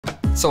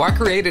So I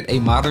created a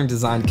modern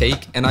design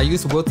cake and I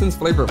used Wilton's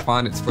flavored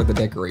fondants for the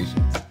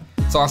decorations.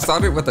 So I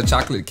started with a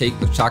chocolate cake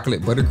with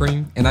chocolate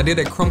buttercream and I did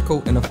a crumb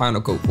coat and a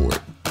final coat for it.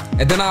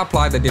 And then I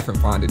applied the different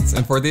fondants,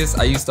 and for this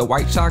I used the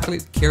white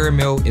chocolate,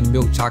 caramel, and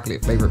milk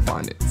chocolate flavored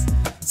fondants.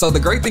 So the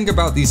great thing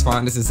about these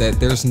fondants is that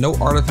there's no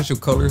artificial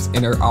colors and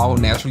they're all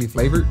naturally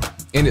flavored,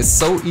 and it's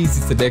so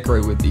easy to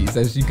decorate with these,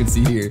 as you can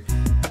see here.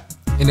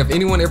 And if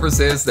anyone ever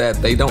says that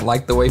they don't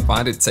like the way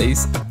fondant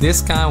tastes,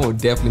 this kind will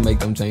definitely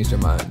make them change their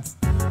minds.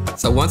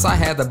 So once I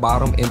had the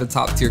bottom and the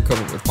top tier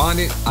covered with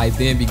fondant, I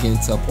then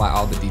began to apply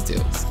all the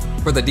details.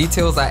 For the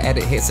details, I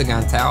added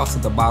hexagon tiles to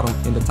the bottom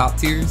and the top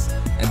tiers,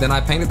 and then I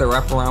painted the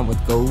wraparound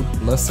with gold,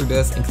 luster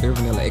dust, and clear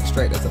vanilla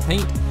extract as a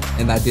paint,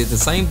 and I did the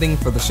same thing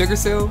for the sugar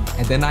cell,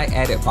 and then I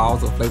added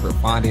balls of flavored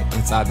fondant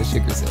inside the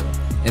sugar cell.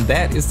 And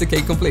that is the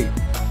cake complete.